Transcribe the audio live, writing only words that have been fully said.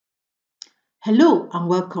Hello and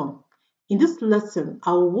welcome. In this lesson,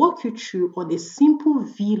 I will walk you through on a simple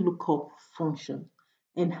VLOOKUP function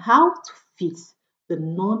and how to fix the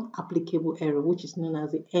non-applicable error, which is known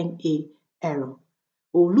as the NA error.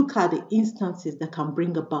 We'll look at the instances that can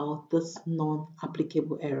bring about this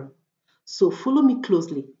non-applicable error. So follow me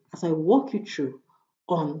closely as I walk you through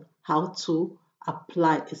on how to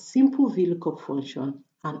apply a simple VLOOKUP function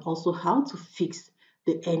and also how to fix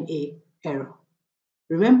the NA error.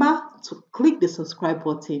 Remember to click the subscribe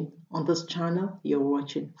button on this channel you're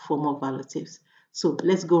watching for more value tips. So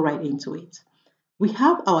let's go right into it. We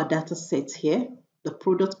have our data set here, the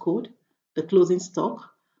product code, the closing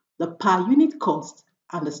stock, the per unit cost,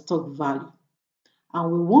 and the stock value.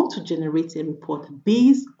 And we want to generate a report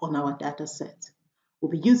based on our data set.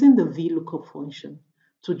 We'll be using the VLOOKUP function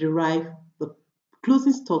to derive the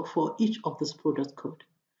closing stock for each of this product code.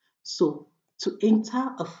 So to enter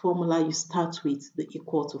a formula, you start with the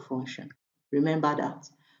equal to function. Remember that.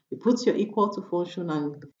 You put your equal to function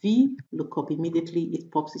and VLOOKUP, immediately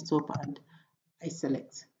it pops it up and I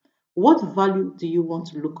select. What value do you want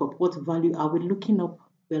to look up? What value are we looking up?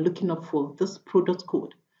 We're looking up for this product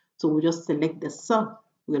code. So we just select the cell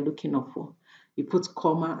we're looking up for. You put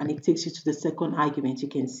comma and it takes you to the second argument. You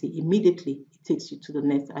can see immediately it takes you to the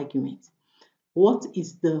next argument. What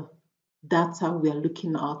is the data we are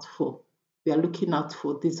looking out for? We are looking out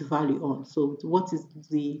for this value on. So what is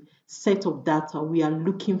the set of data we are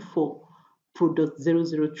looking for product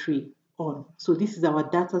 003 on? So this is our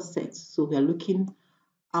data set. So we are looking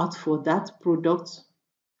out for that product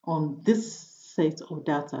on this set of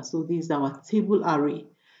data. So this is our table array.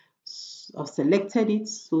 I've selected it.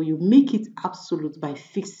 So you make it absolute by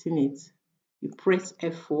fixing it. You press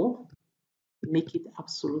F4. Make it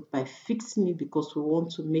absolute by fixing it because we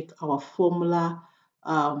want to make our formula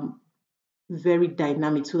very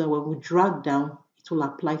dynamic so that when we drag down, it will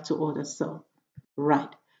apply to other cell. Right.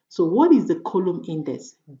 So what is the column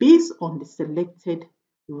index? Based on the selected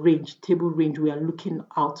range, table range, we are looking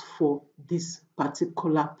out for this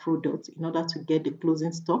particular product in order to get the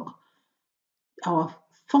closing stock. Our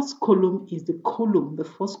first column is the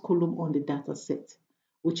first column on the data set,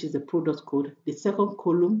 which is the product code. The second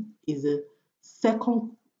column is the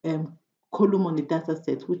second column on the data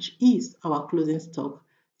set, which is our closing stock.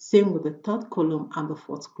 Same with the third column and the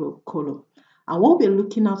fourth column. And what we're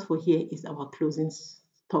looking out for here is our closing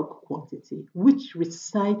stock quantity, which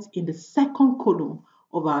resides in the second column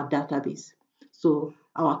of our database. So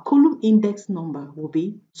our column index number will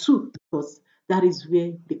be 2 because that is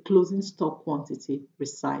where the closing stock quantity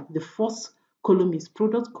resides. The first column is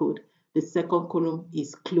product code. The second column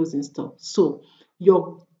is closing stock. So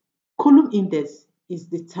your column index is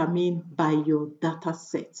determined by your data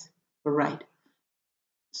set, all right?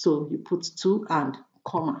 So you put 2 and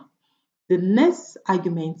comma. The next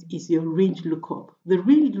argument is your range lookup. The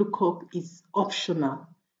range lookup is optional.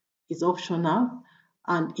 It's optional,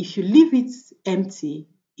 and if you leave it empty,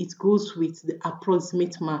 it goes with the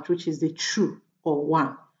approximate match, which is the true or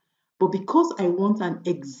 1. But because I want an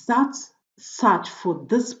exact search for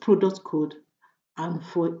this product code and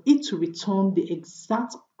for it to return the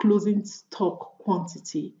exact closing stock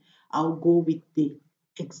quantity, I'll go with the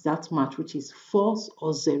exact match, which is false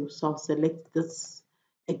or 0. So I'll select this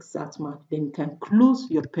exact match. Then you can close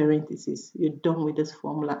your parentheses. You're done with this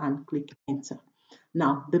formula and click enter.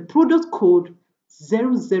 Now the product code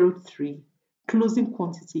 003 closing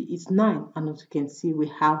quantity is 9, and as you can see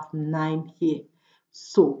we have 9 here.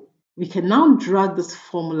 So we can now drag this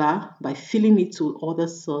formula by filling it to other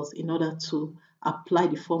cells in order to apply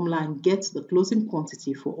the formula and get the closing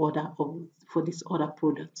quantity for this other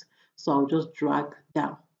product. So I'll just drag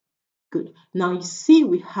down. Good. Now you see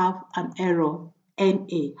we have an error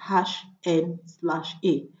NA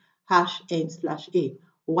 #n/A #n/A.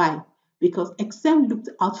 Why? Because Excel looked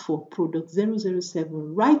out for product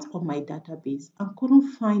 007 right on my database and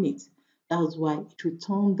couldn't find it. That's why it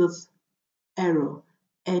returned this error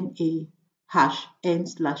NA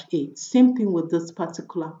 #n/A. Same thing with this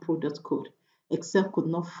particular product code. Excel could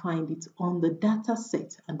not find it on the data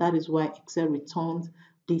set, and that is why Excel returned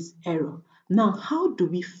this error. Now, how do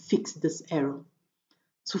we fix this error?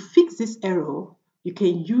 To fix this error, you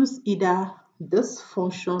can use either this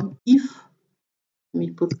function if, let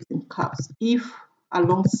me put it in caps, if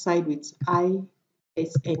alongside with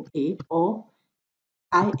ISNA or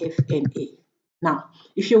IFNA. Now,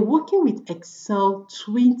 if you're working with Excel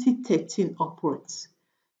 2013 upwards,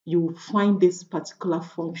 you will find this particular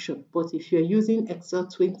function. But if you're using Excel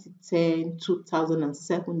 2010,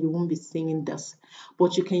 2007, you won't be seeing this.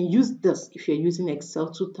 But you can use this if you're using Excel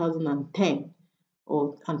 2010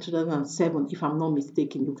 or 2007, if I'm not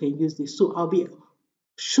mistaken, you can use this. So I'll be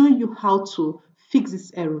showing you how to fix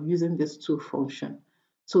this error using this two function.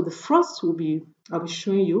 So the first will be, I'll be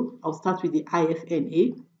showing you, I'll start with the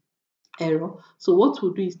IFNA error. So what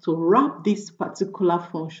we'll do is to wrap this particular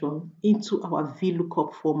function into our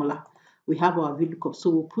VLOOKUP formula. We have our VLOOKUP, so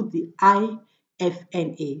we'll put the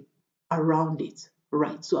IFNA around it,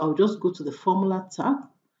 right? So I'll just go to the formula tab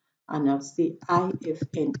and I'll say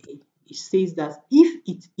IFNA. It says that if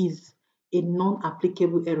it is a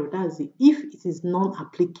non-applicable error, that's it, if it is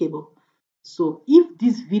non-applicable. So if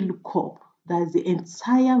this VLOOKUP, that is the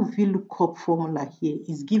entire VLOOKUP formula here,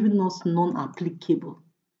 is giving us non-applicable,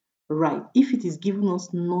 right? If it is giving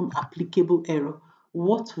us non-applicable error,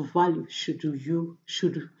 what value should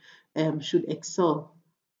Excel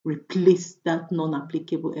replace that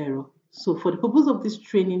non-applicable error? So for the purpose of this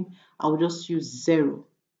training, I'll just use 0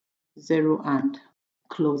 and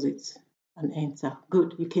close it and enter.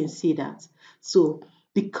 Good, you can see that. So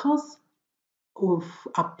because of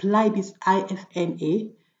apply this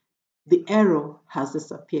IFNA, the error has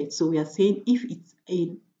disappeared. So we are saying if it's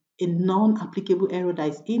a non-applicable error that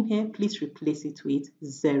is in here, please replace it with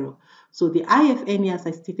 0. So the IFNA, as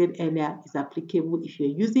I stated earlier, is applicable if you're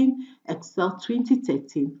using Excel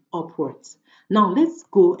 2013 upwards. Now let's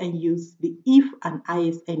go and use the if and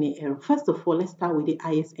ISNA error. First of all, let's start with the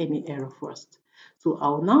ISNA error first. So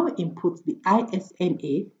I'll now input the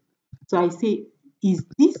ISNA. So I say, is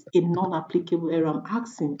this a non-applicable error? I'm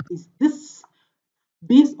asking, is this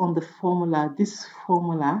based on the formula, this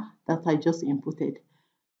formula that I just inputted,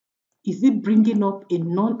 is it bringing up a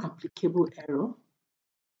non-applicable error?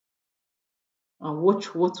 And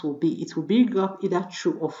watch what will be. It will bring up either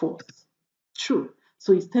true or false. True.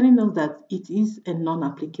 So it's telling us that it is a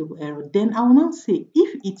non-applicable error. Then I will now say,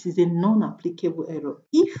 if it is a non-applicable error,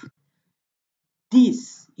 if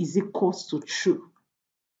this is equals to true,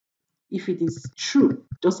 if it is true,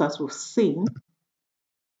 just as we've seen,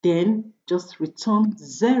 then just return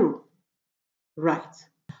 0, right?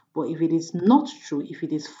 But if it is not true, if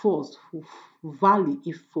it is false, value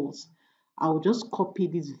if false, I'll just copy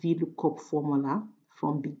this VLOOKUP formula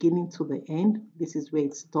from beginning to the end. This is where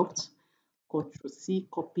it stopped. Ctrl C,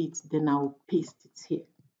 copy it, then I'll paste it here.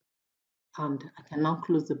 And I can now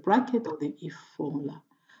close the bracket of the if formula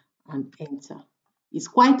and enter. It's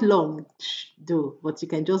quite long though, but you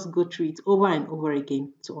can just go through it over and over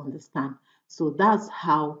again to understand. So that's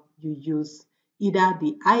how you use either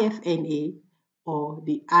the IFNA or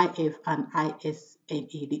the IF and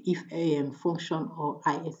ISNA, the if function or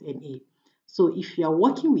ISNA. So if you are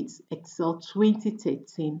working with Excel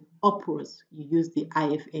 2013 upwards, you use the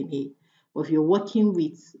IFNA. But if you're working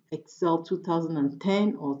with Excel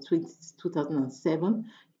 2010 or 2007,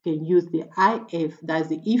 you can use the IF, that's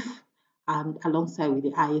the if, and alongside with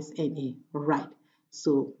the ISNA, right?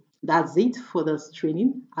 So that's it for this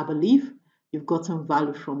training. I believe you've gotten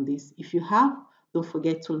value from this. If you have, don't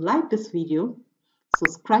forget to like this video,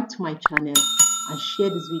 subscribe to my channel, and share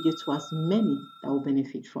this video to as many that will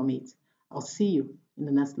benefit from it. I'll see you in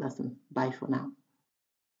the next lesson. Bye for now.